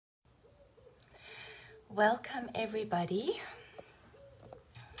Welcome, everybody.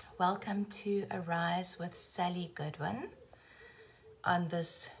 Welcome to Arise with Sally Goodwin on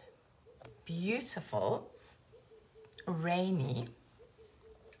this beautiful, rainy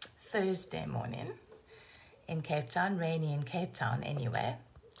Thursday morning in Cape Town. Rainy in Cape Town anyway.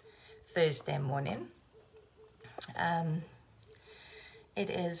 Thursday morning. It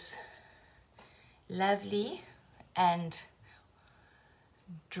is lovely and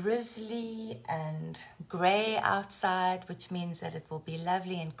drizzly and grey outside, which means that it will be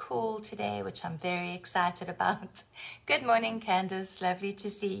lovely and cool today, which I'm very excited about. Good morning, Candace. Lovely to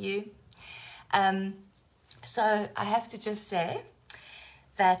see you. So I have to just say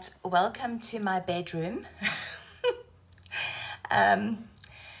that welcome to my bedroom. One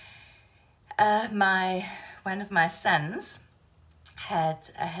of my sons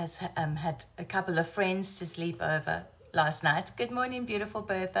has had a couple of friends to sleep over last night. Good morning, beautiful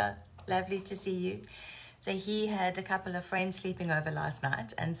Bertha. Lovely to see you. So he had a couple of friends sleeping over last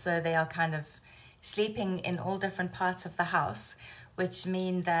night, and so they are kind of sleeping in all different parts of the house, which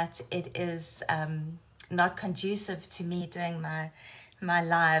mean that it is not conducive to me doing my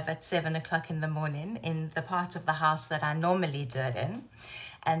live at 7 o'clock in the morning in the part of the house that I normally do it in.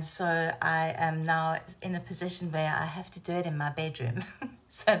 And so I am now in a position where I have to do it in my bedroom.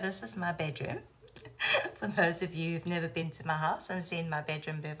 So this is my bedroom. For those of you who've never been to my house and seen my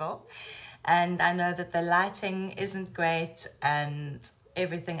bedroom before. And I know that the lighting isn't great and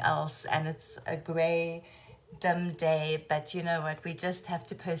everything else, and it's a grey, dim day, but you know what, we just have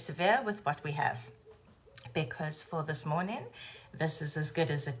to persevere with what we have. Because for this morning, this is as good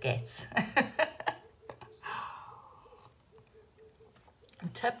as it gets. I'm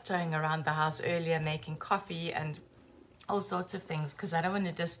tiptoeing around the house earlier, making coffee and all sorts of things, because I don't want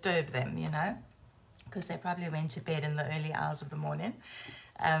to disturb them, you know, because they probably went to bed in the early hours of the morning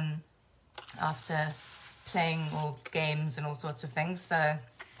after playing all games and all sorts of things. So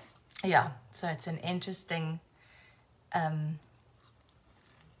yeah, so it's an interesting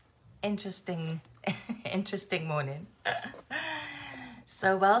morning.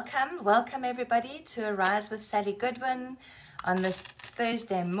 So welcome everybody to Arise with Sally Goodwin on this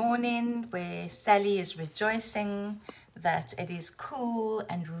Thursday morning, where Sally is rejoicing that it is cool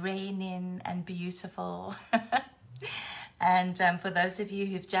and raining and beautiful. And for those of you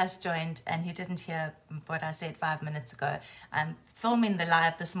who've just joined and who didn't hear what I said 5 minutes ago, I'm filming the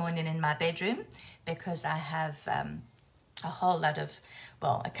live this morning in my bedroom because I have a whole lot of,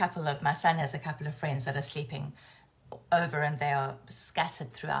 my son has a couple of friends that are sleeping over, and they are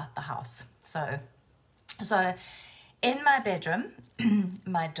scattered throughout the house. So in my bedroom,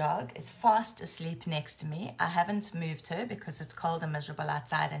 my dog is fast asleep next to me. I haven't moved her because it's cold and miserable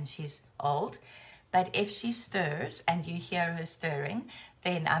outside and she's old. But if she stirs and you hear her stirring,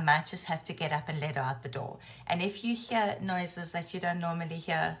 then I might just have to get up and let her out the door. And if you hear noises that you don't normally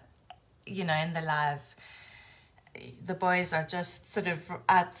hear, you know, in the live, the boys are just sort of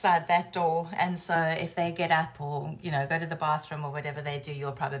outside that door. And so if they get up or, you know, go to the bathroom or whatever they do,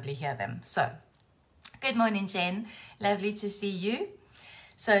 you'll probably hear them. So good morning, Jen. Lovely to see you.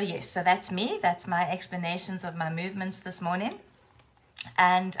 So yes, so that's me. That's my explanations of my movements this morning.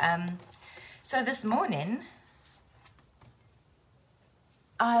 And so this morning,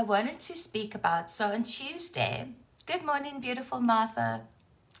 I wanted to speak about, so on Tuesday, good morning, beautiful Martha.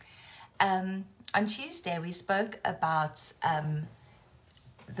 On Tuesday, we spoke about I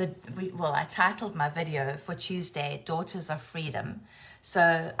titled my video for Tuesday, Daughters of Freedom.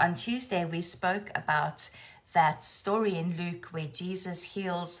 So on Tuesday, we spoke about that story in Luke where Jesus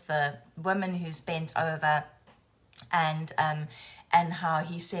heals the woman who's bent over, and how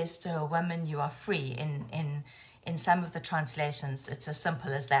he says to her, "Woman, you are free." In some of the translations, it's as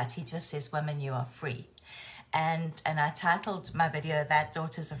simple as that. He just says, "Woman, you are free." And I titled my video that,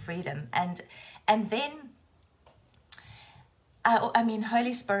 Daughters of Freedom. And then, I mean,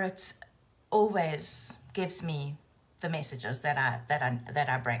 Holy Spirit always gives me the messages that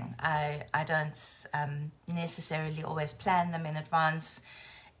I bring. I don't necessarily always plan them in advance.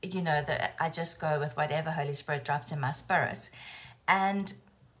 You know, that I just go with whatever Holy Spirit drops in my spirit. And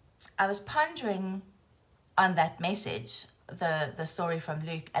I was pondering on that message, the story from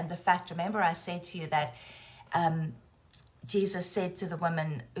Luke, and the fact, remember I said to you that Jesus said to the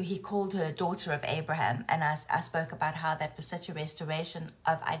woman, he called her daughter of Abraham, and I spoke about how that was such a restoration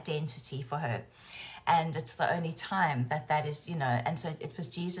of identity for her. And it's the only time that is, you know, and so it was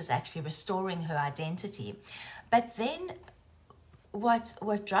Jesus actually restoring her identity. But then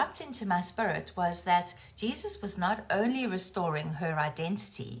what dropped into my spirit was that Jesus was not only restoring her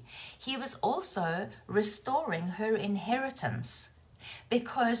identity, he was also restoring her inheritance.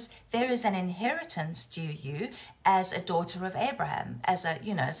 because there is an inheritance due you as a daughter of Abraham, as a,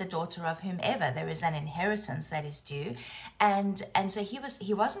 you know, as a daughter of whomever. There is an inheritance that is due. And so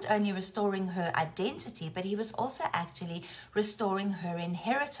he wasn't only restoring her identity, but he was also actually restoring her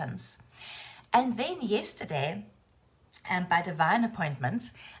inheritance. And then yesterday, by divine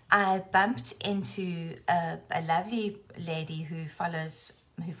appointment, I bumped into a lovely lady who follows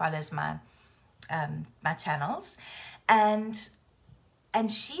my my channels, and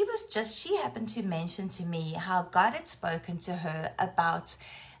she happened to mention to me how God had spoken to her about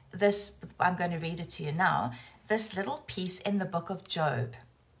this. I'm going to read it to you now. This little piece in the book of Job.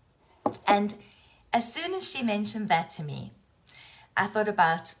 And as soon as she mentioned that to me, I thought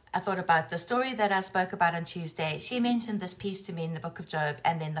about the story that I spoke about on Tuesday. She mentioned this piece to me in the book of Job,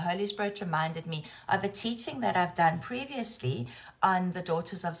 and then the Holy Spirit reminded me of a teaching that I've done previously on the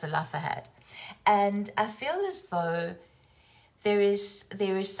daughters of Zelophehad. And I feel as though there is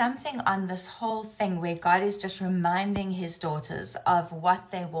something on this whole thing where God is just reminding his daughters of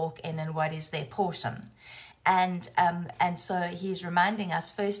what they walk in and what is their portion. And so he's reminding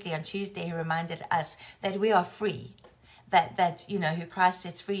us, firstly on Tuesday, he reminded us that we are free. That you know, who Christ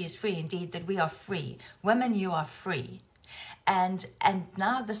sets free is free indeed, that we are free. Women, you are free. And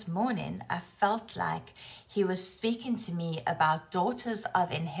now this morning, I felt like he was speaking to me about daughters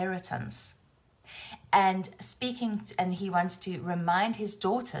of inheritance. And he wants to remind his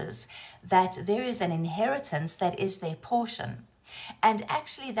daughters that there is an inheritance that is their portion. And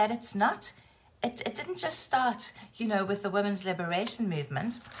actually that it's not, it didn't just start, you know, with the women's liberation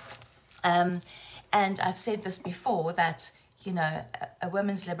movement. And I've said this before, that, you know, a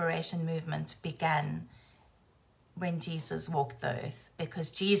women's liberation movement began when Jesus walked the earth, because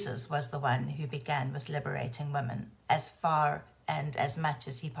Jesus was the one who began with liberating women as far and as much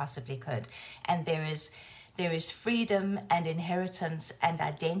as he possibly could. And there is freedom and inheritance and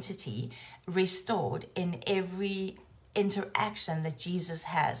identity restored in every interaction that Jesus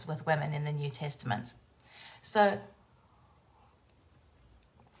has with women in the New Testament. So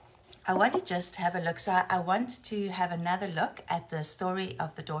I want to just have a look. So I want to have another look at the story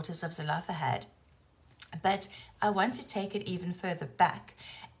of the daughters of Zelophehad. But I want to take it even further back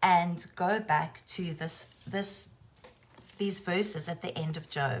and go back to these verses at the end of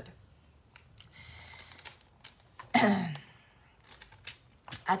Job.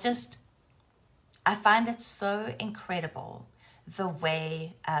 I find it so incredible the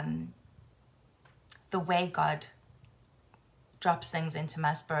way God drops things into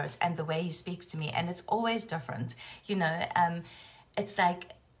my spirit and the way he speaks to me, and it's always different. You know, it's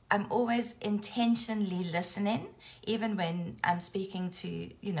like I'm always intentionally listening, even when I'm speaking to,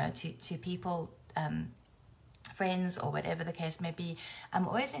 you know, to people, friends or whatever the case may be. I'm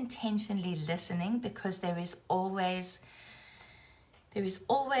always intentionally listening, because there is always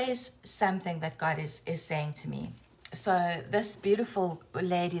something that God is saying to me. So this beautiful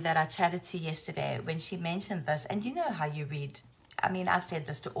lady that I chatted to yesterday, when she mentioned this, and you know how you read, I mean, I've said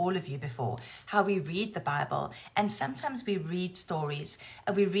this to all of you before, how we read the Bible, and sometimes we read stories,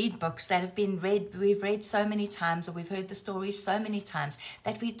 we read books that have been read, we've read so many times, or we've heard the stories so many times,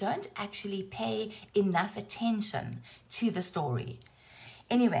 that we don't actually pay enough attention to the story.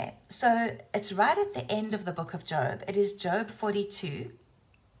 Anyway, so it's right at the end of the book of Job. It is Job 42,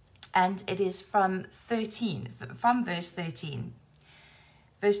 and it is from verse 13.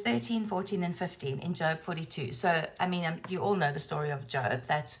 Verse 13, 14, and 15 in Job 42. So, I mean, you all know the story of Job,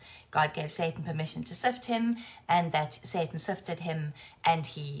 that God gave Satan permission to sift him, and that Satan sifted him, and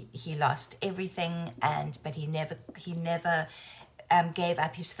he lost everything, but he never gave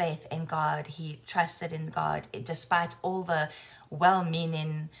up his faith in God. He trusted in God, despite all the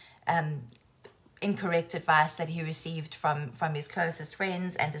well-meaning, incorrect advice that he received from his closest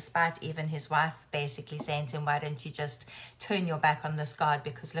friends, and despite even his wife basically saying to him, why don't you just turn your back on this God,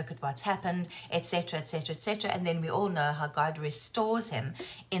 because look at what's happened, etc., etc., etc. And then we all know how God restores him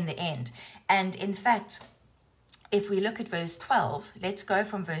in the end. And in fact, if we look at verse 12, let's go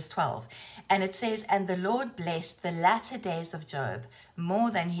from verse 12. And it says, and the Lord blessed the latter days of Job more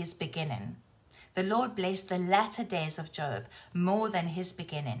than his beginning. The Lord blessed the latter days of Job more than his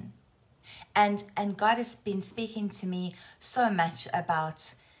beginning. And God has been speaking to me so much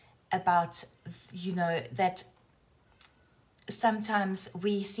about, you know, that sometimes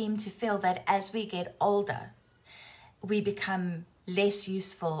we seem to feel that as we get older, we become less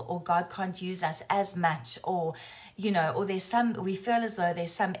useful, or God can't use us as much, or, or we feel as though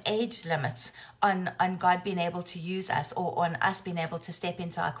there's some age limits on God being able to use us, or on us being able to step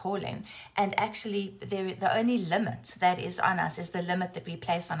into our calling. And actually, the only limit that is on us is the limit that we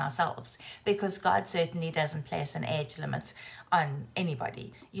place on ourselves, because God certainly doesn't place an age limit on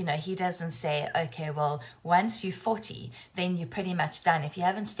anybody. He doesn't say, okay, well, once you're 40, then you're pretty much done. If you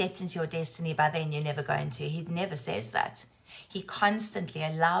haven't stepped into your destiny by then, you're never going to. He never says that. He constantly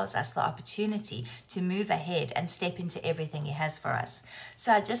allows us the opportunity to move ahead and step into everything he has for us.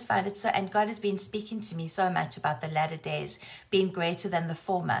 So I just find it so, and God has been speaking to me so much about the latter days being greater than the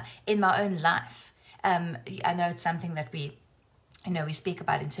former in my own life. I know it's something that we speak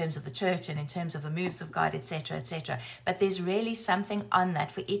about in terms of the church and in terms of the moves of God, etc., etc. But there's really something on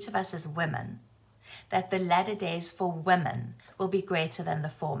that for each of us as women, that the latter days for women will be greater than the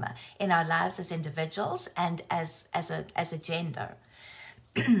former in our lives as individuals and as a gender.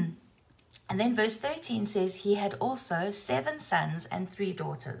 And then verse 13 says, he had also 7 sons and 3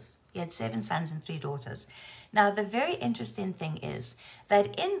 daughters. He had 7 sons and 3 daughters. Now, the very interesting thing is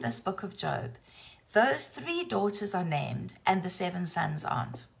that in this book of Job, those 3 daughters are named and the 7 sons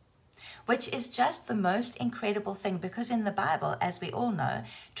aren't, which is just the most incredible thing, because in the Bible, as we all know,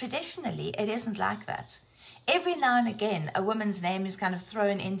 traditionally it isn't like that. Every now and again, a woman's name is kind of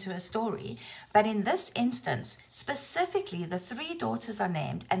thrown into a story, but in this instance, specifically, the 3 daughters are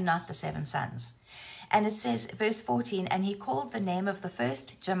named and not the 7 sons. And it says, verse 14, and he called the name of the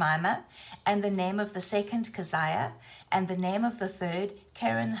first Jemima, and the name of the second Keziah, and the name of the third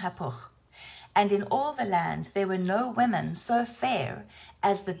Keren Hapuch. And in all the land there were no women so fair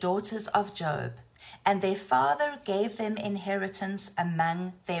as the daughters of Job, and their father gave them inheritance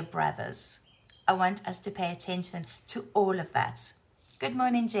among their brothers. I want us to pay attention to all of that. Good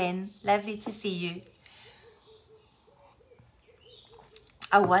morning, Jen. Lovely to see you.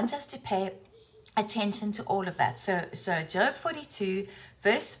 I want us to pay attention to all of that. So Job 42,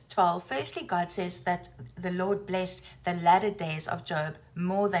 verse 12, firstly, God says that the Lord blessed the latter days of Job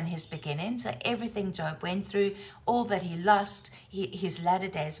more than his beginning. So everything Job went through, all that he lost, his latter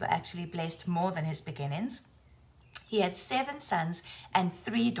days were actually blessed more than his beginnings. He had 7 sons and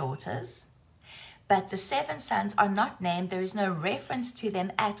 3 daughters. But the 7 sons are not named. There is no reference to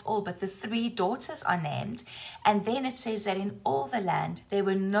them at all, but the 3 daughters are named. And then it says that in all the land, there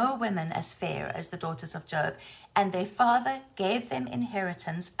were no women as fair as the daughters of Job, and their father gave them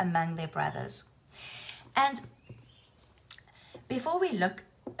inheritance among their brothers. And before we look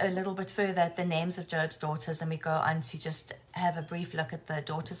a little bit further at the names of Job's daughters, and we go on to just have a brief look at the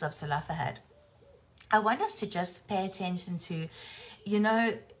daughters of Zelophehad, I want us to just pay attention to, you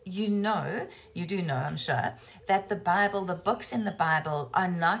do know, I'm sure, that the Bible, the books in the Bible are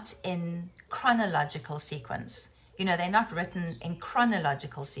not in chronological sequence. They're not written in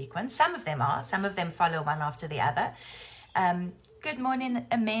chronological sequence. Some of them are. Some of them follow one after the other. Good morning,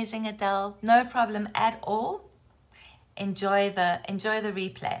 amazing Adele. No problem at all. Enjoy the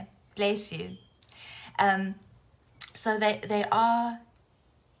replay. Bless you. So they are.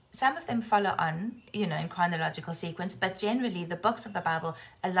 Some of them follow on, in chronological sequence, but generally the books of the Bible,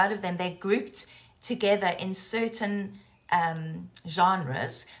 a lot of them, they're grouped together in certain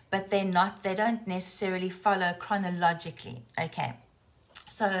genres, but they don't necessarily follow chronologically. Okay.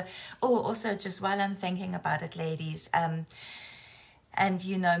 So, also just while I'm thinking about it, ladies, and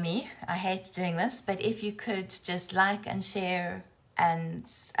you know me, I hate doing this, but if you could just like and share and,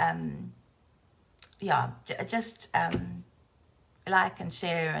 like and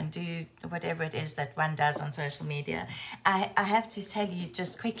share and do whatever it is that one does on social media. I have to tell you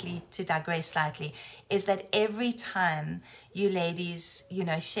just quickly, to digress slightly, is that every time you ladies,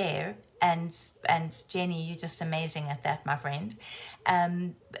 share, and Jenny, you're just amazing at that, my friend.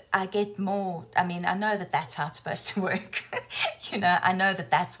 I get more. I know that that's how it's supposed to work. I know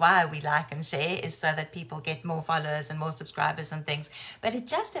that that's why we like and share, is so that people get more followers and more subscribers and things. But it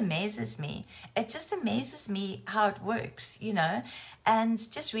just amazes me. It just amazes me how it works,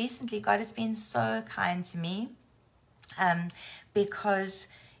 And just recently, God has been so kind to me, because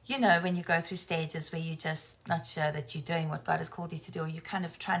when you go through stages where you're just not sure that you're doing what God has called you to do, or you're kind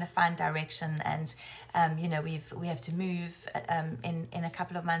of trying to find direction, and we have to move in a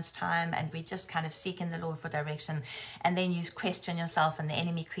couple of months' time, and we just kind of seek in the Lord for direction, and then you question yourself, and the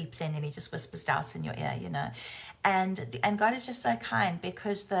enemy creeps in and he just whispers doubts in your ear, and God is just so kind,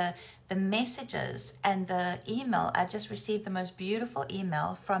 because the messages and the email, I just received the most beautiful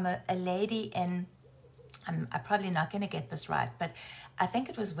email from a lady in, I'm probably not going to get this right, but I think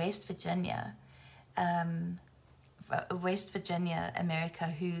it was West Virginia, America,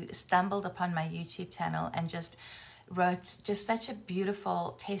 who stumbled upon my YouTube channel and just wrote just such a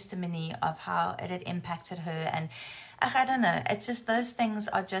beautiful testimony of how it had impacted her. And I don't know, it's just those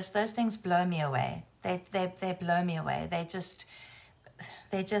things blow me away. They blow me away. They just,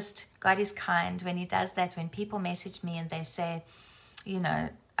 God is kind when he does that. When people message me and they say, you know,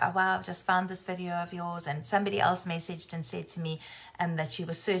 oh, wow, I've just found this video of yours. And somebody else messaged and said to me that she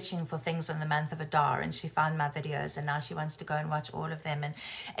was searching for things in the month of Adar and she found my videos and now she wants to go and watch all of them.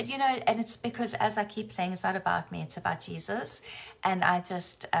 And you know, and it's because, as I keep saying, it's not about me, it's about Jesus. And I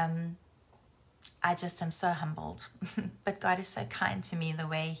just am so humbled. But God is so kind to me, the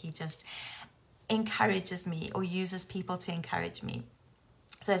way he just encourages me or uses people to encourage me.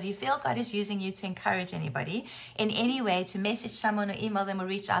 So if you feel God is using you to encourage anybody in any way, to message someone or email them or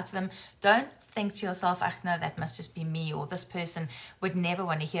reach out to them, don't think to yourself, oh, no, that must just be me, or this person would never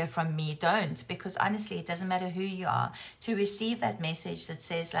want to hear from me. Don't, because honestly, it doesn't matter who you are. To receive that message that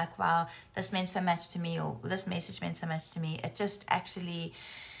says like, wow, this meant so much to me, or this message meant so much to me, it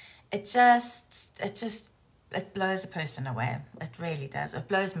blows a person away. It really does. It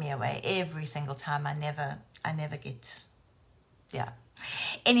blows me away every single time. I never get, yeah.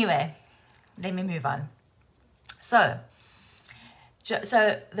 Anyway, let me move on. So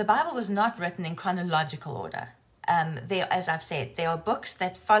the Bible was not written in chronological order. As I've said, there are books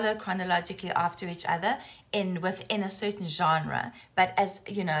that follow chronologically after each other within a certain genre. But as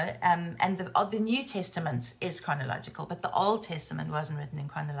you know, and the New Testament is chronological, but the Old Testament wasn't written in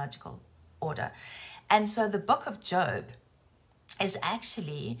chronological order. And so the book of Job is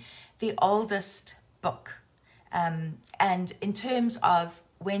actually the oldest book. And in terms of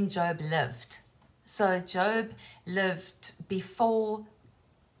when Job lived, so Job lived before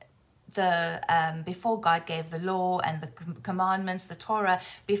God gave the law and the commandments, the Torah.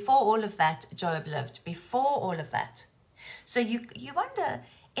 Before all of that, Job lived. Before all of that, so you wonder,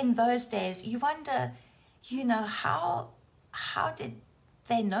 in those days, you wonder, you know, how did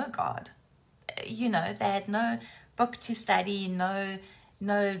they know God? You know, they had no book to study, no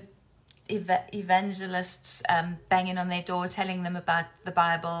evangelists banging on their door telling them about the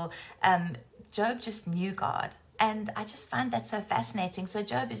Bible. Job just knew God, and I just find that so fascinating. So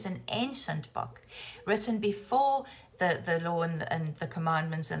Job is an ancient book written before the law and the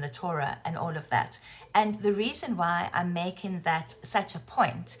commandments and the Torah and all of that. And the reason why I'm making that such a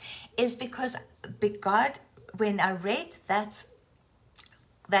point is because God, when I read that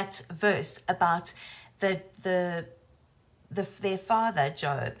verse about their father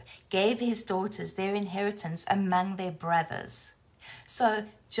Job gave his daughters their inheritance among their brothers. So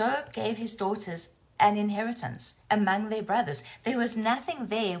Job gave his daughters an inheritance among their brothers. There was nothing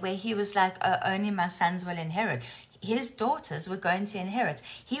there where he was like, oh, only my sons will inherit. His daughters were going to inherit.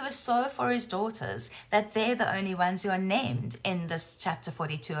 He was so for his daughters that they're the only ones who are named in this chapter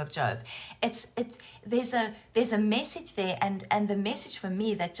 42 of Job. There's a message there, and the message for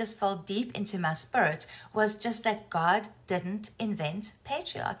me that just fell deep into my spirit was just that God didn't invent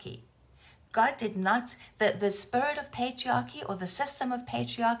patriarchy. God did not, the spirit of patriarchy or the system of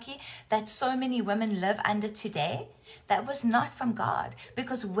patriarchy that so many women live under today, that was not from God.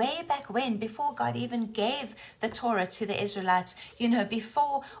 Because way back when, before God even gave the Torah to the Israelites, you know,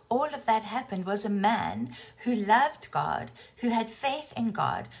 before all of that happened, was a man who loved God, who had faith in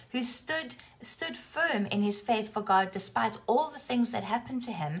God, who stood firm in his faith for God despite all the things that happened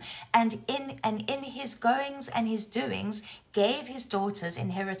to him, and in his goings and his doings gave his daughters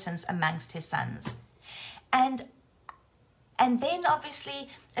inheritance amongst his sons. And then obviously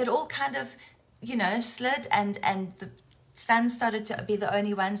it all kind of, you know, slid, and the sons started to be the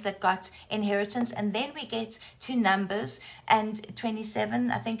only ones that got inheritance. And then we get to Numbers and 27,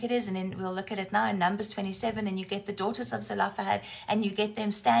 I think it is, and then we'll look at it now in Numbers 27, and you get the daughters of Zelophehad, and you get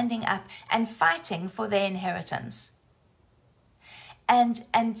them standing up and fighting for their inheritance. And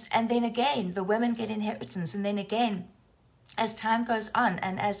then again, the women get inheritance, and then again, as time goes on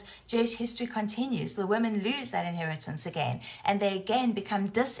and as Jewish history continues, the women lose that inheritance again, and they again become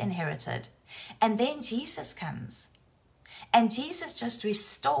disinherited. And then Jesus comes, and Jesus just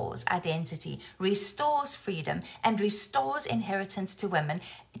restores identity, restores freedom, and restores inheritance to women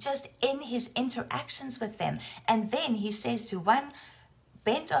just in his interactions with them. And then he says to one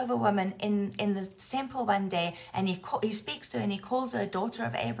bent over woman in the temple one day, and he speaks to her and he calls her a daughter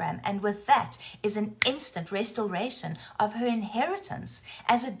of Abraham. And with that is an instant restoration of her inheritance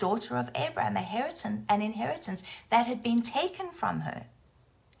as a daughter of Abraham, an inheritance that had been taken from her.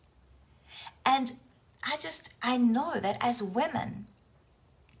 And I know that as women,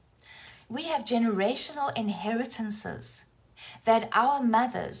 we have generational inheritances that our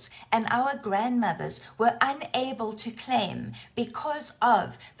mothers and our grandmothers were unable to claim because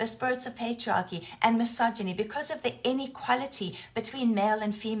of the spirits of patriarchy and misogyny, because of the inequality between male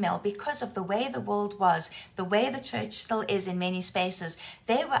and female, because of the way the world was, the way the church still is in many spaces.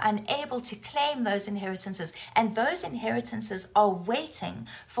 They were unable to claim those inheritances, and those inheritances are waiting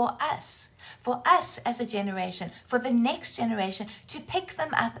for us as a generation, for the next generation to pick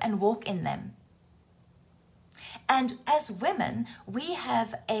them up and walk in them. And as women, we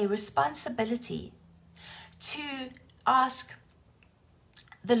have a responsibility to ask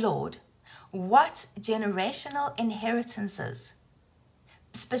the Lord what generational inheritances,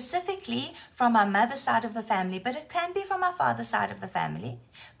 specifically from our mother's side of the family, but it can be from our father's side of the family.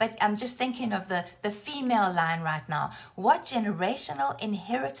 But I'm just thinking of the female line right now. What generational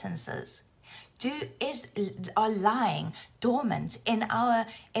inheritances are lying dormant in our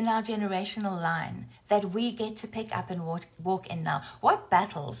generational line that we get to pick up and walk in now? What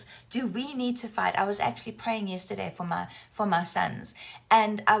battles do we need to fight? I was actually praying yesterday for my sons,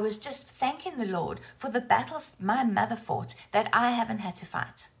 and I was just thanking the Lord for the battles my mother fought that I haven't had to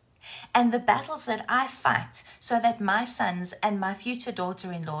fight, and the battles that I fight so that my sons and my future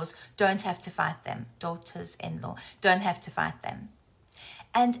daughter-in-laws don't have to fight them. Daughters-in-law don't have to fight them.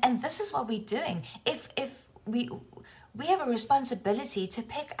 And this is what we're doing. If we have a responsibility to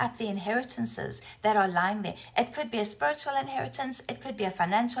pick up the inheritances that are lying there. It could be a spiritual inheritance, it could be a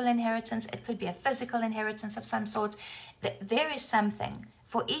financial inheritance, it could be a physical inheritance of some sort. There is something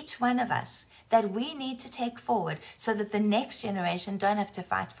for each one of us that we need to take forward so that the next generation don't have to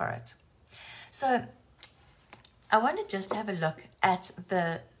fight for it. So I want to just have a look at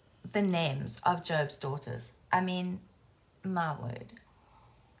the names of Job's daughters. I mean, my word.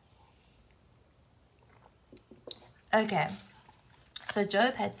 Okay, so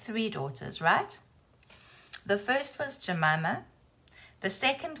Job had 3 daughters, right? The first was Jemima, the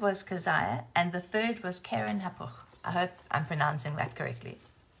second was Keziah, and the third was Keren Happuch. I hope I'm pronouncing that correctly.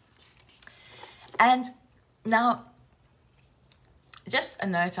 And now, just a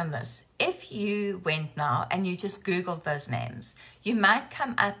note on this. If you went now and you just Googled those names, you might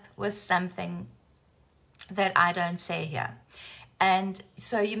come up with something that I don't say here. And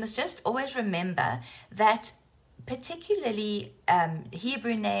so you must just always remember that particularly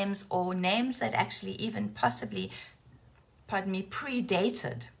Hebrew names, or names that actually even possibly,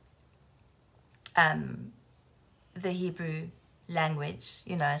 predated the Hebrew language,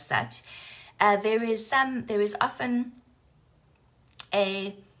 as such. There is often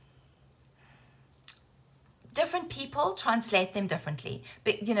different people translate them differently,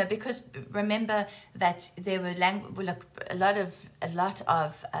 but because remember that there were a lot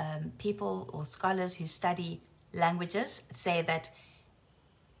of people or scholars who study languages say that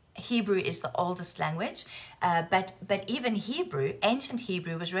Hebrew is the oldest language, but even Hebrew, ancient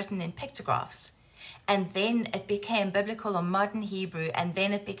Hebrew, was written in pictographs, and then it became biblical or modern Hebrew, and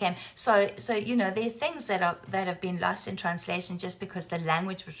then it became so there are things that have been lost in translation just because the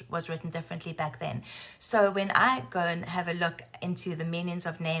language was written differently back then. So when I go and have a look into the meanings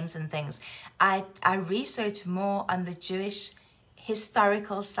of names and things, I research more on the Jewish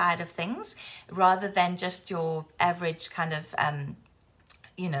historical side of things rather than just your average kind of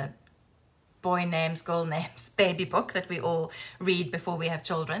boy names, girl names, baby book that we all read before we have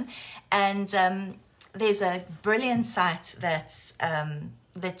children. And there's a brilliant site that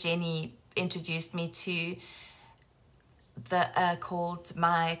Jenny introduced me to, called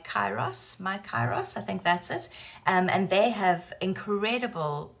My Kairos, I think that's it. And they have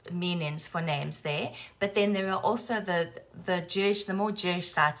incredible meanings for names there. But then there are also the more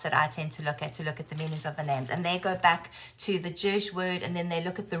Jewish sites that I tend to look at the meanings of the names. And they go back to the Jewish word, and then they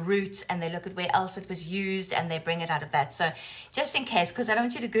look at the roots, and they look at where else it was used, and they bring it out of that. So just in case, because I don't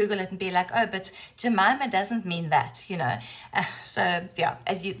want you to Google it and be like, oh, but Jemima doesn't mean that, So yeah,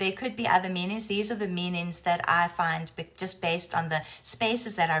 there could be other meanings. These are the meanings that I find just based on the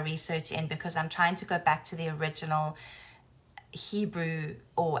spaces that I research in, because I'm trying to go back to the original Hebrew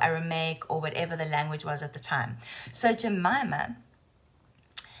or Aramaic or whatever the language was at the time. So Jemima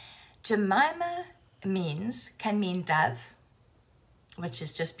can mean dove, which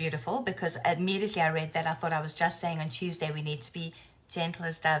is just beautiful, because immediately I read that, I thought I was just saying on Tuesday we need to be gentle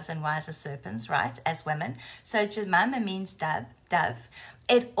as doves and wise as serpents, right, as women. So Jemima means dove.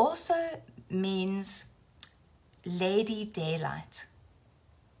 It also means Lady Daylight.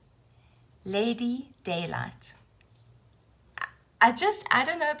 Lady Daylight. I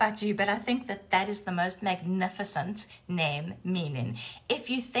don't know about you, but I think that is the most magnificent name meaning. If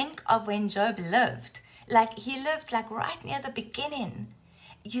you think of when Job lived, he lived right near the beginning.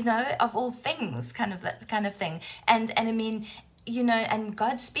 you know, of all things, kind of thing. And I mean, you know, and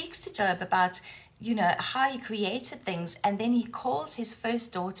God speaks to Job about, you know, how he created things, and then he calls his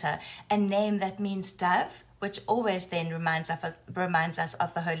first daughter a name that means dove, which always then reminds us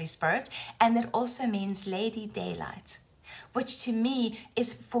of the Holy Spirit, and that also means Lady Daylight, which to me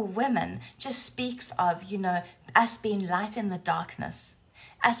is, for women, just speaks of, you know, us being light in the darkness,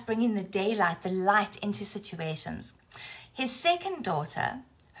 us bringing the daylight, the light into situations. His second daughter,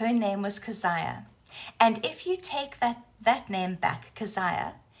 her name was Keziah. And if you take that name back,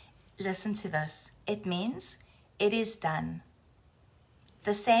 Keziah, listen to this. It means it is done.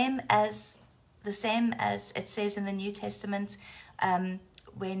 The same as it says in the New Testament,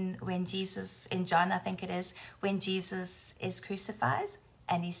 when Jesus, in John I think it is, when Jesus is crucified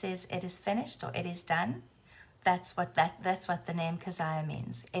and he says it is finished or it is done. That's what the name Keziah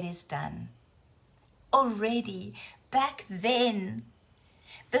means. It is done. Already back then,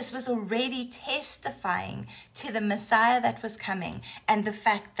 this was already testifying to the Messiah that was coming, and the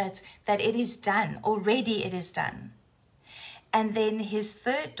fact that it is done. Already it is done. And then his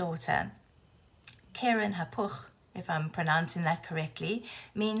third daughter, Keren Hapuch, if I'm pronouncing that correctly,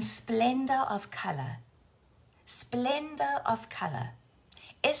 means splendor of color. Splendor of color.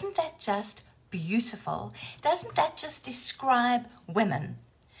 Isn't that just beautiful? Doesn't that just describe women?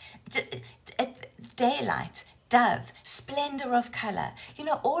 Daylight, dove, splendor of color. You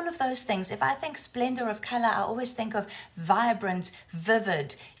know, all of those things. If I think splendor of color, I always think of vibrant,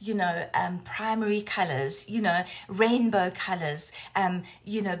 vivid, you know, primary colors, you know, rainbow colors,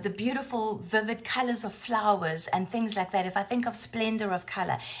 you know, the beautiful, vivid colors of flowers and things like that. If I think of splendor of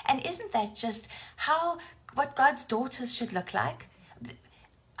color. And isn't that just what God's daughters should look like?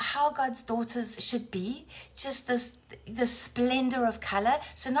 How God's daughters should be, just the splendor of color.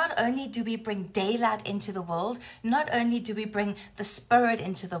 So not only do we bring daylight into the world, not only do we bring the Spirit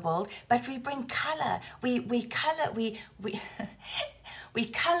into the world, but we bring color. We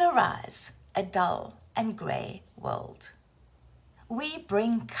colorize a dull and gray world. We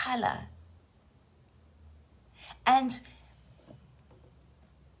bring color. And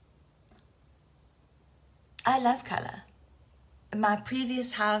I love color. My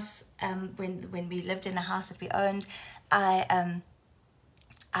previous house, when we lived in a house that we owned, I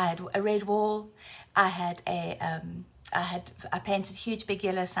had a red wall. I painted huge big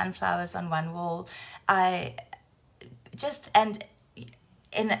yellow sunflowers on one wall. And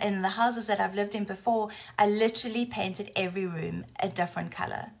in the houses that I've lived in before, I literally painted every room a different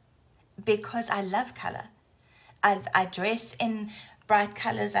color because I love color. I dress in bright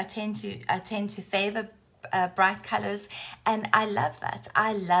colors. I tend to favor bright colors, and I love that.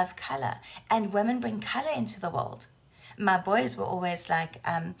 I love color, and women bring color into the world. My boys were always like,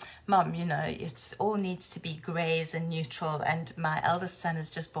 Mom, you know, it's all needs to be grays and neutral, and my eldest son has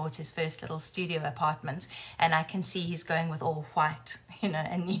just bought his first little studio apartment, and I can see he's going with all white, you know,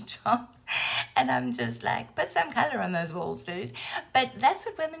 and neutral. And I'm just like, put some color on those walls, dude. But that's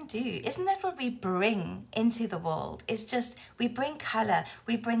what women do. Isn't that what we bring into the world? It's just, we bring color,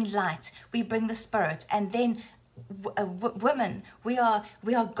 we bring light, we bring the Spirit. And then women, we are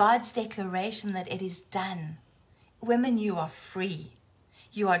God's declaration that it is done. Women, you are free.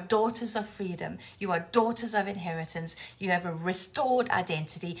 You are daughters of freedom. You are daughters of inheritance. You have a restored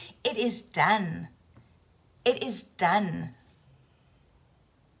identity. It is done. It is done.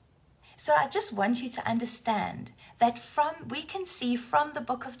 So I just want you to understand that we can see from the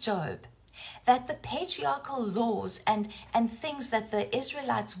book of Job that the patriarchal laws and things that the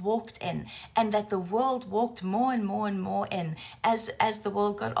Israelites walked in, and that the world walked more and more and more in as the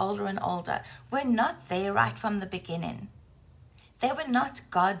world got older and older, were not there right from the beginning. They were not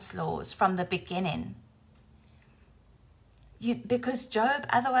God's laws from the beginning. Because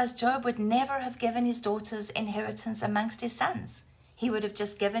otherwise Job would never have given his daughters inheritance amongst his sons. He would have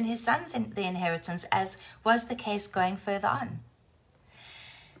just given his sons the inheritance, as was the case going further on.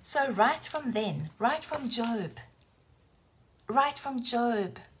 So right from Job,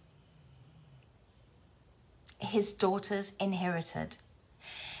 his daughters inherited.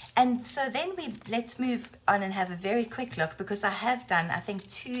 And so then let's move on and have a very quick look, because I have done, I think,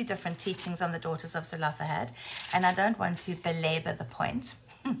 2 different teachings on the daughters of Zelophehad, and I don't want to belabor the point.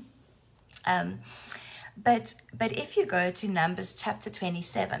 But if you go to Numbers chapter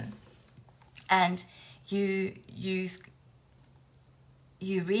 27 and you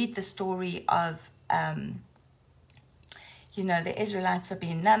read the story of, the Israelites are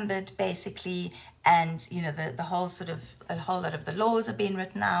being numbered basically, and you know the whole sort of a whole lot of the laws are being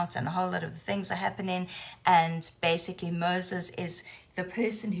written out, and a whole lot of the things are happening. And basically Moses is the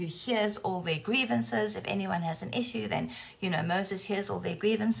person who hears all their grievances. If anyone has an issue, then you know Moses hears all their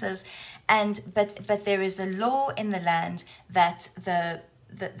grievances. And but there is a law in the land that the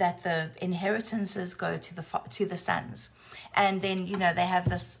inheritances go to the sons. And then you know they have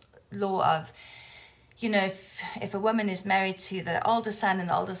this law of, you know, if a woman is married to the older son and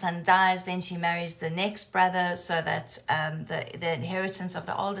the older son dies, then she marries the next brother, so that the inheritance of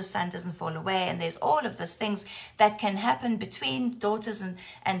the older son doesn't fall away. And there's all of these things that can happen between daughters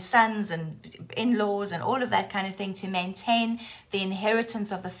and sons and in-laws and all of that kind of thing to maintain the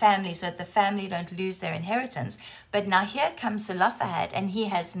inheritance of the family, so that the family don't lose their inheritance. But now here comes Zelophehad, and he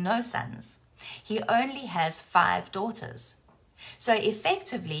has no sons. He only has 5 daughters. So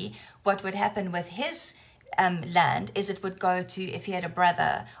effectively, what would happen with his land is it would go to, if he had a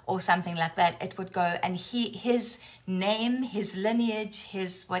brother or something like that, it would go, and his name, his lineage,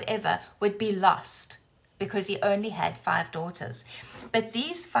 his whatever would be lost because he only had 5 daughters. But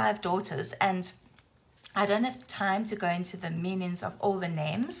these 5 daughters, and I don't have time to go into the meanings of all the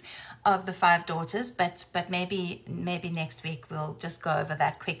names of the 5 daughters, but maybe next week we'll just go over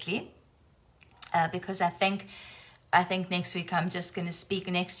that quickly, because I think next week I'm just going to speak.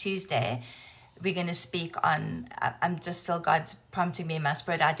 Next Tuesday, we're going to speak on, I'm just feel God prompting me in my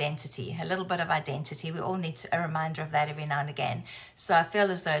spirit, identity, a little bit of identity. We all need a reminder of that every now and again. So I feel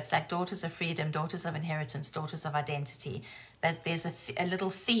as though it's like daughters of freedom, daughters of inheritance, daughters of identity. That there's a little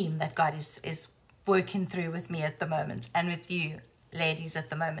theme that God is working through with me at the moment, and with you ladies at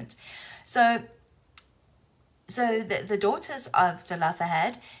the moment. So the daughters of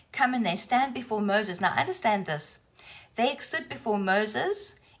Zelophehad come and they stand before Moses. Now understand this. They stood before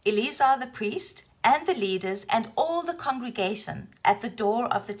Moses, Eleazar the priest, and the leaders, and all the congregation at the door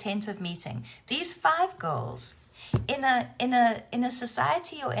of the tent of meeting. These 5 girls, in a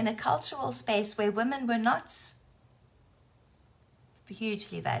society or in a cultural space where women were not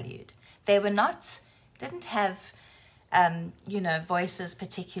hugely valued. They were not, didn't have, voices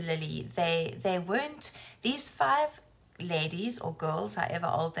particularly. They weren't. These 5 ladies or girls, however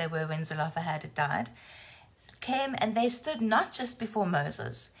old they were when Zelophehad had died, came and they stood not just before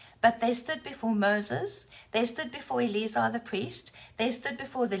Moses, but they stood before Moses, they stood before Eleazar the priest, they stood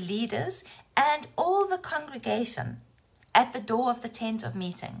before the leaders and all the congregation at the door of the tent of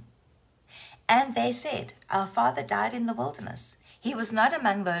meeting. And they said, "Our father died in the wilderness. He was not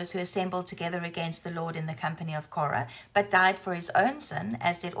among those who assembled together against the Lord in the company of Korah, but died for his own sin,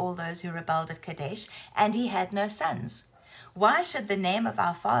 as did all those who rebelled at Kadesh, and he had no sons. Why should the name of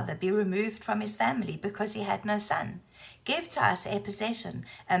our father be removed from his family because he had no son? Give to us a possession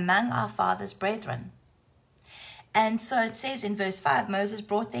among our father's brethren." And so it says in verse 5, Moses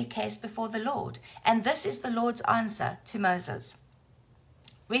brought their case before the Lord. And this is the Lord's answer to Moses.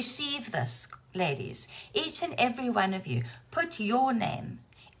 Receive this, ladies, each and every one of you. Put your name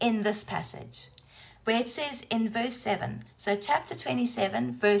in this passage where it says in verse 7. So chapter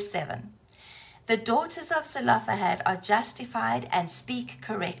 27, verse 7. The daughters of Zelophehad are justified and speak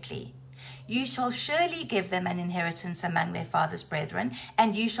correctly. You shall surely give them an inheritance among their father's brethren,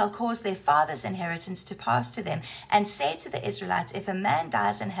 and you shall cause their father's inheritance to pass to them. And say to the Israelites, if a man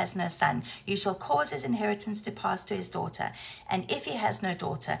dies and has no son, you shall cause his inheritance to pass to his daughter. And if he has no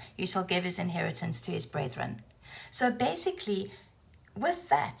daughter, you shall give his inheritance to his brethren. So basically, with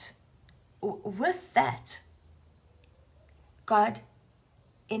that, God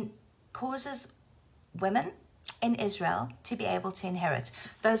causes women in Israel to be able to inherit.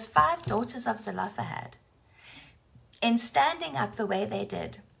 Those 5 daughters of Zelophehad, in standing up the way they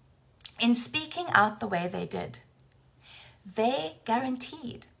did, in speaking out the way they did, they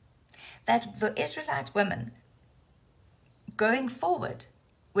guaranteed that the Israelite women going forward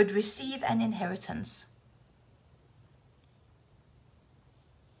would receive an inheritance.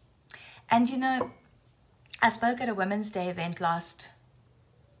 And you know, I spoke at a Women's Day event last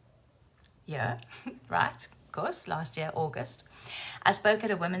year, right? Of course, last year, August. I spoke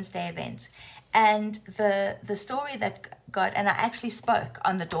at a Women's Day event, and the story that God, and I actually spoke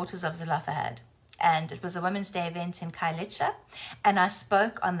on the daughters of Zelophehad, and it was a Women's Day event in Kailicha, and I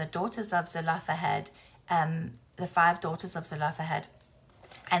spoke on the daughters of Zelophehad, the 5 daughters of Zelophehad,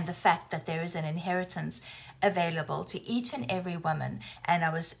 and the fact that there is an inheritance available to each and every woman. And I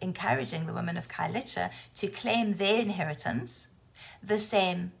was encouraging the women of Kailicha to claim their inheritance the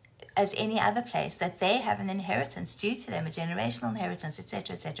same as any other place, that they have an inheritance due to them, a generational inheritance,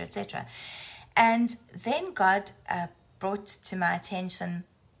 etc., etc., etc. And then God brought to my attention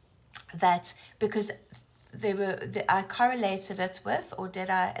that because I correlated it with, or did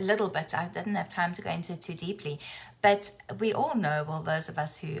I? A little bit. I didn't have time to go into it too deeply. But we all know, well, those of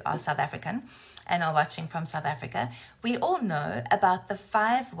us who are South African and are watching from South Africa, we all know about the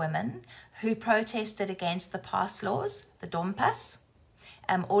 5 women who protested against the pass laws, the Dompas.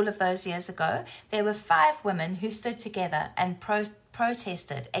 All of those years ago, there were 5 women who stood together and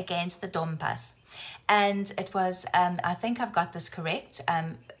protested against the Dompas. And it was, I think I've got this correct,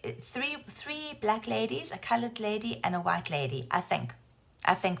 three black ladies, a colored lady, and a white lady, I think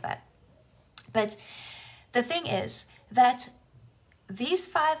that. But the thing is that these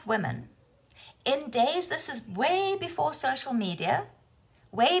 5 women, in days, this is way before social media,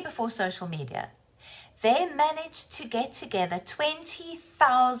 they managed to get together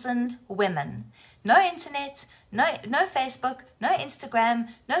 20,000 women. No internet, no Facebook, no Instagram,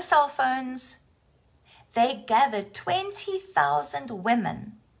 no cell phones. They gathered 20,000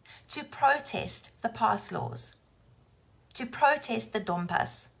 women to protest the pass laws, to protest the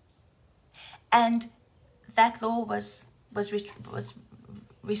Dompas. And that law was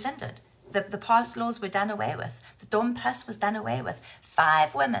rescinded. The pass laws were done away with. The Dompas was done away with.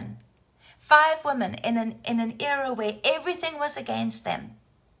 5 women in an era where everything was against them.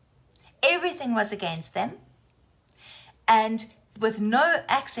 Everything was against them. And with no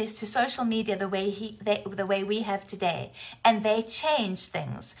access to social media the way we have today, and they changed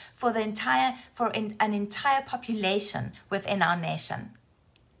things for an entire population within our nation.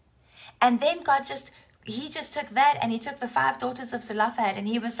 And then God just took that, and he took the 5 daughters of Zelophehad, and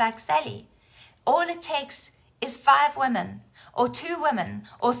he was like, Sally, all it takes is 5 women, or 2 women,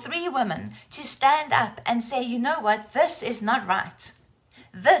 or 3 women to stand up and say, you know what, this is not right.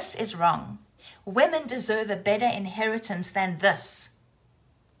 This is wrong. Women deserve a better inheritance than this.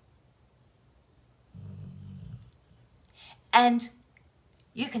 And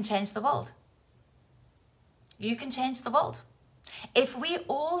you can change the world. You can change the world. If we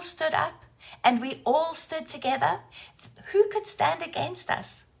all stood up and we all stood together, who could stand against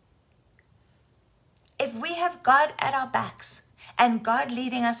us? If we have God at our backs and God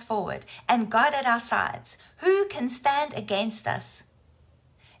leading us forward and God at our sides, who can stand against us?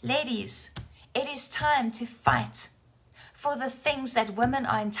 Ladies, it is time to fight for the things that women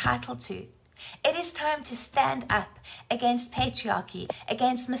are entitled to. It is time to stand up against patriarchy,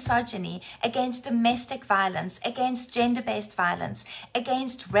 against misogyny, against domestic violence, against gender-based violence,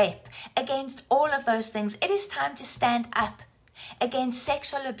 against rape, against all of those things. It is time to stand up against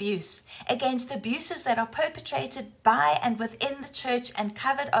sexual abuse, against abuses that are perpetrated by and within the church and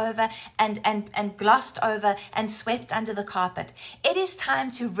covered over and glossed over and swept under the carpet. It is time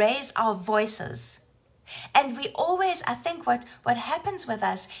to raise our voices. And we always, I think what happens with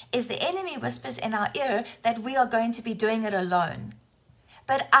us is the enemy whispers in our ear that we are going to be doing it alone.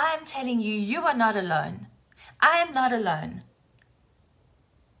 But I am telling you, you are not alone. I am not alone.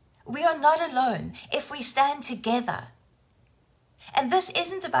 We are not alone if we stand together. And this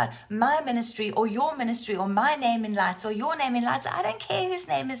isn't about my ministry or your ministry or my name in lights or your name in lights. I don't care whose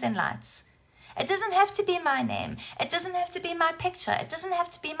name is in lights. It doesn't have to be my name. It doesn't have to be my picture. It doesn't have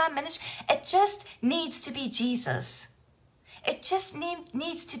to be my ministry. It just needs to be Jesus. It just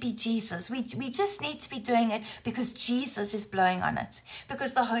needs to be Jesus. We just need to be doing it because Jesus is blowing on it,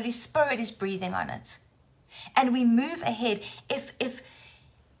 because the Holy Spirit is breathing on it. And we move ahead. If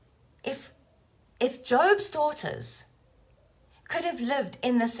Job's daughters could have lived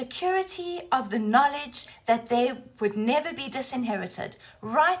in the security of the knowledge that they would never be disinherited,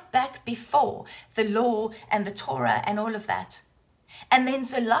 right back before the law and the Torah and all of that. And then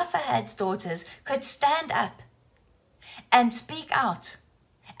Zelophehad's daughters could stand up and speak out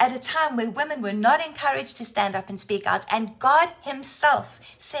at a time where women were not encouraged to stand up and speak out. And God himself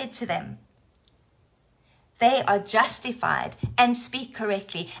said to them, they are justified and speak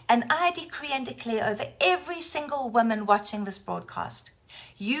correctly. And I decree and declare over every single woman watching this broadcast,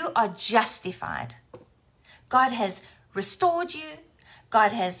 you are justified. God has restored you.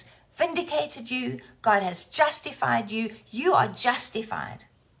 God has vindicated you. God has justified you. You are justified.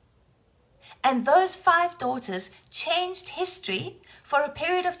 And those 5 daughters changed history for a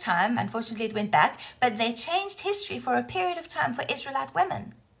period of time. Unfortunately, it went back, but they changed history for a period of time for Israelite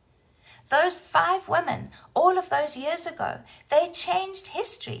women. Those 5 women, all of those years ago, they changed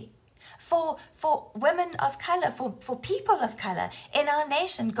history for women of color, for people of color in our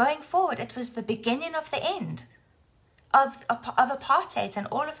nation going forward. It was the beginning of the end of apartheid and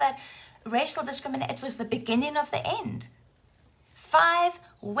all of that racial discrimination. It was the beginning of the end. 5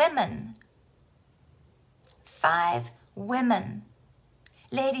 women. 5 women.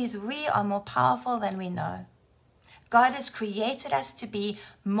 Ladies, we are more powerful than we know. God has created us to be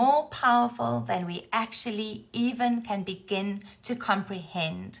more powerful than we actually even can begin to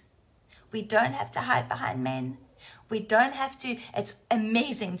comprehend. We don't have to hide behind men. We don't have to. It's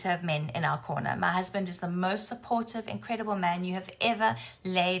amazing to have men in our corner. My husband is the most supportive, incredible man you have ever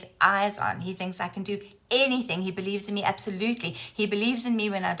laid eyes on. He thinks I can do anything. He believes in me, absolutely. He believes in me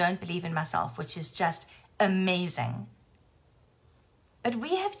when I don't believe in myself, which is just amazing. But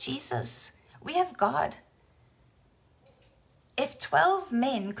we have Jesus. We have God. If 12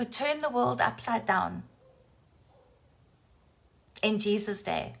 men could turn the world upside down in Jesus'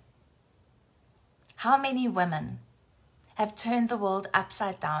 day, how many women have turned the world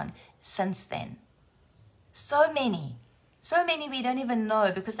upside down since then? So many we don't even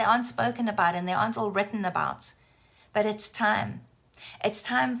know because they aren't spoken about and they aren't all written about. But it's time. It's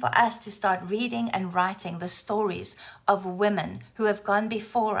time for us to start reading and writing the stories of women who have gone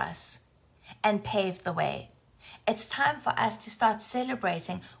before us and paved the way. It's time for us to start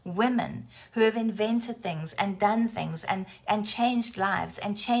celebrating women who have invented things and done things and changed lives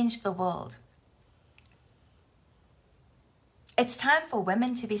and changed the world. It's time for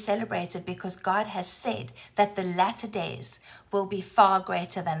women to be celebrated because God has said that the latter days will be far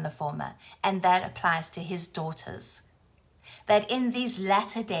greater than the former, and that applies to his daughters. That in these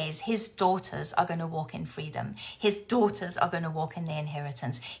latter days, his daughters are going to walk in freedom. His daughters are going to walk in their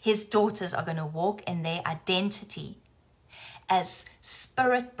inheritance. His daughters are going to walk in their identity as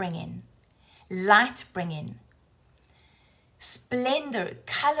spirit bringing, light bringing, splendor,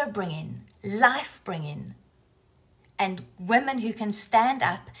 color bringing, life bringing, and women who can stand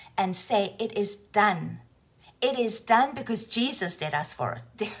up and say, it is done. It is done because Jesus did us for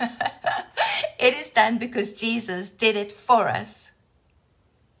it. It is done because Jesus did it for us.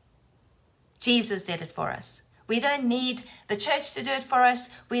 Jesus did it for us. We don't need the church to do it for us.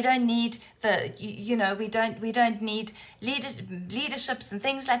 We don't need we don't need leaderships and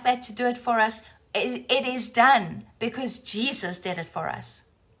things like that to do it for us. It is done because Jesus did it for us.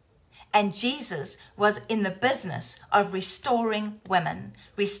 And Jesus was in the business of restoring women,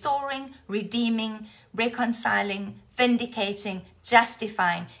 restoring, redeeming, reconciling, vindicating,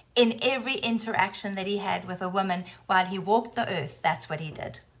 justifying in every interaction that he had with a woman while he walked the earth. That's what he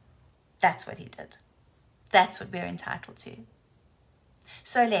did. That's what he did. That's what we're entitled to.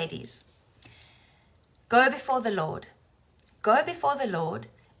 So ladies, go before the Lord. Go before the Lord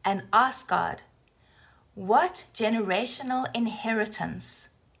and ask God, what generational inheritance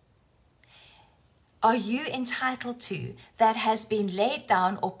are you entitled to that has been laid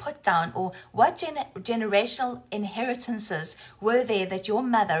down or put down? Or what generational inheritances were there that your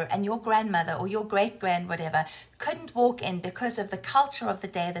mother and your grandmother or your great-grand whatever couldn't walk in because of the culture of the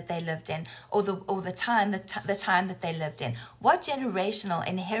day that they lived in, or the time that they lived in? What generational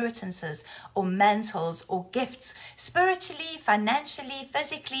inheritances or mantles or gifts, spiritually, financially,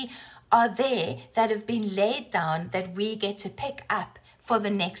 physically, are there that have been laid down that we get to pick up for the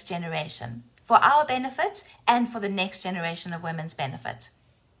next generation? For our benefit and for the next generation of women's benefit.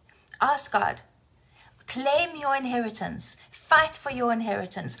 Ask God. Claim your inheritance. Fight for your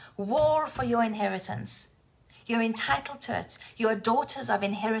inheritance. War for your inheritance. You're entitled to it. You're daughters of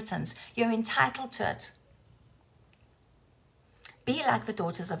inheritance. You're entitled to it. Be like the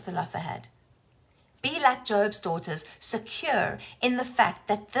daughters of Zelophehad. Be like Job's daughters, secure in the fact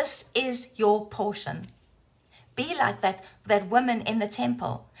that this is your portion. Be like that woman in the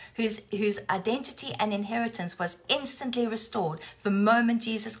temple whose identity and inheritance was instantly restored the moment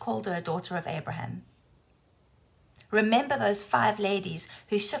Jesus called her a daughter of Abraham. Remember those 5 ladies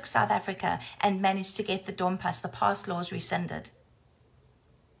who shook South Africa and managed to get the Dompas, the past laws, rescinded.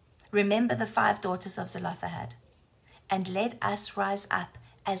 Remember the 5 daughters of Zelophehad, and let us rise up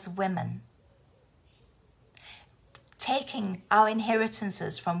as women, taking our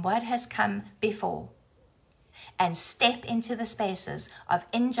inheritances from what has come before, and step into the spaces of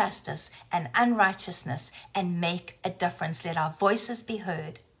injustice and unrighteousness and make a difference. Let our voices be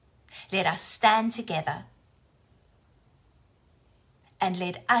heard. Let us stand together. And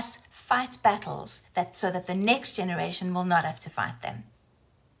let us fight battles so that the next generation will not have to fight them.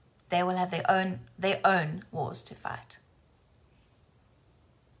 They will have their own wars to fight.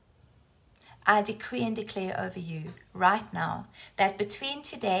 I decree and declare over you right now that between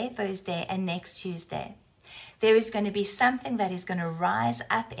today, Thursday, and next Tuesday, there is going to be something that is going to rise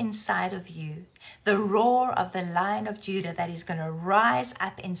up inside of you. The roar of the Lion of Judah that is going to rise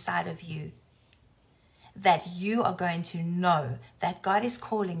up inside of you. That you are going to know that God is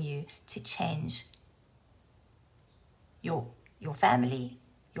calling you to change your family,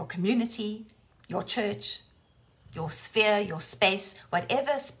 your community, your church, your sphere, your space,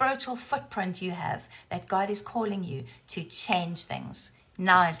 whatever spiritual footprint you have, that God is calling you to change things.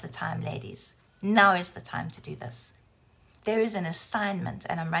 Now is the time, ladies. Now is the time to do this. There is an assignment,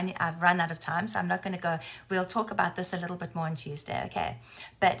 and I've run out of time, so I'm not going to go. We'll talk about this a little bit more on Tuesday, okay?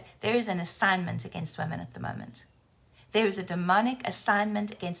 But there is an assignment against women at the moment. There is a demonic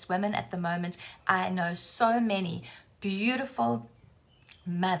assignment against women at the moment. I know so many beautiful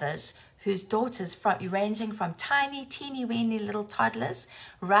mothers whose daughters, ranging from tiny, teeny, weeny little toddlers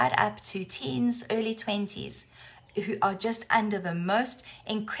right up to teens, early 20s, who are just under the most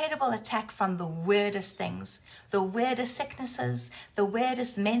incredible attack from the weirdest things, the weirdest sicknesses, the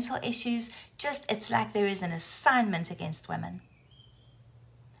weirdest mental issues. Just, it's like there is an assignment against women.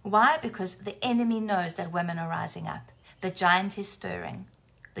 Why? Because the enemy knows that women are rising up. The giant is stirring.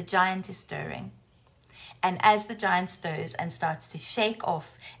 The giant is stirring. And as the giant stirs and starts to shake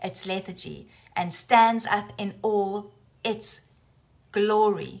off its lethargy and stands up in all its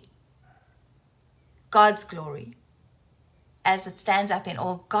glory, God's glory, as it stands up in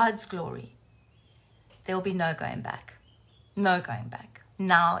all God's glory, there will be no going back. No going back.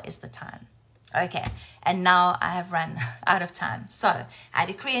 Now is the time. Okay, and now I have run out of time. So I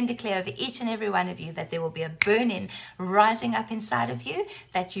decree and declare over each and every one of you that there will be a burning rising up inside of you,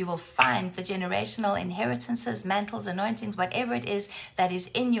 that you will find the generational inheritances, mantles, anointings, whatever it is that is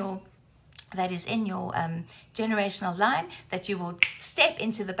in your generational line, that you will step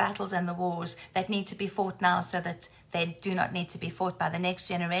into the battles and the wars that need to be fought now, so that they do not need to be fought by the next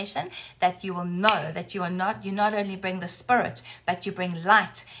generation. That you will know that you not only bring the spirit, but you bring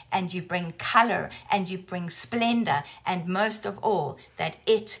light, and you bring color, and you bring splendor, and most of all, that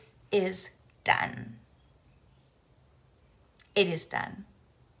it is done. It is done.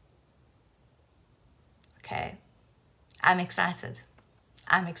 Okay, I'm excited.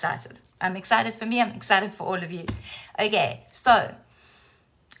 I'm excited. I'm excited for me. I'm excited for all of you. Okay, so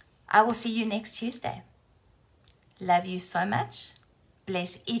I will see you next Tuesday. Love you so much.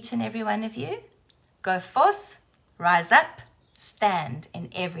 Bless each and every one of you. Go forth, rise up, stand in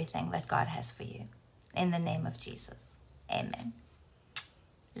everything that God has for you. In the name of Jesus. Amen.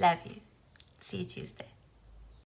 Love you. See you Tuesday.